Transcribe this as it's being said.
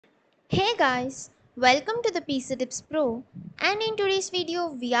Hey guys, welcome to the PC Tips Pro, and in today's video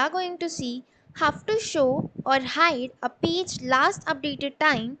we are going to see how to show or hide a page last updated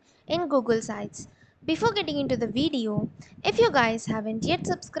time in Google Sites. Before getting into the video, if you guys haven't yet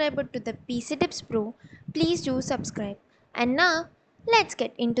subscribed to the PC Tips Pro, please do subscribe. And now let's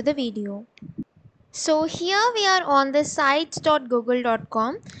get into the video. So here we are on the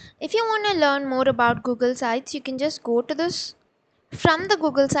sites.google.com. If you want to learn more about Google Sites, you can just go to this from the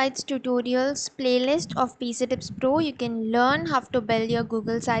Google Sites tutorials playlist of PC Tips Pro. You can learn how to build your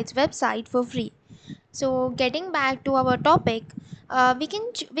Google Sites website for free. So getting back to our topic, we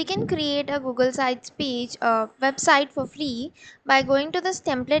can create a Google Sites page website for free by going to this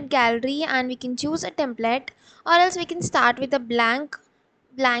template gallery, and we can choose a template, or else we can start with a blank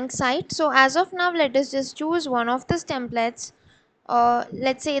site. So as of now, let us just choose one of these templates.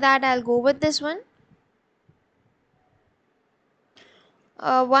 Let's say that I'll go with this one.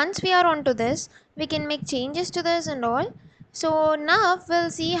 Once we are onto this, we can make changes to this and all. So now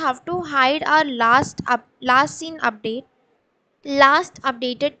we'll see how to hide our last seen update, last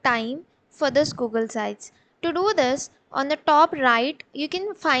updated time for this Google Sites. To do this, on the top right you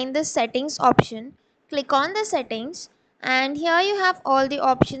can find the settings option. Click on the settings, and here you have all the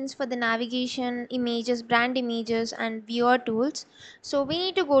options for the navigation, images, brand images, and viewer tools. So we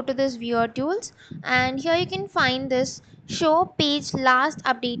need to go to this viewer tools, and here you can find this show page last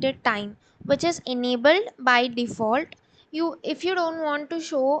updated time, which is enabled by default. You, if you don't want to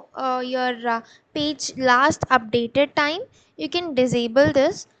show your page last updated time, you can disable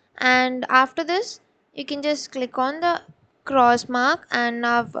this, and after this you can just click on the cross mark, and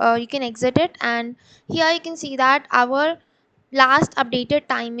now you can exit it, and here you can see that our last updated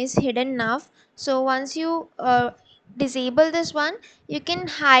time is hidden now. So once you disable this one, you can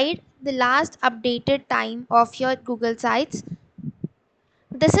hide the last updated time of your Google Sites.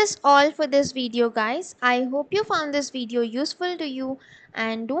 This is all for this video, guys. I hope you found this video useful to you,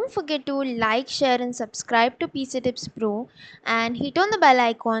 and don't forget to like, share and subscribe to PC Tips Pro, and hit on the bell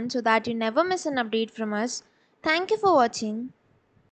icon so that you never miss an update from us. Thank you for watching.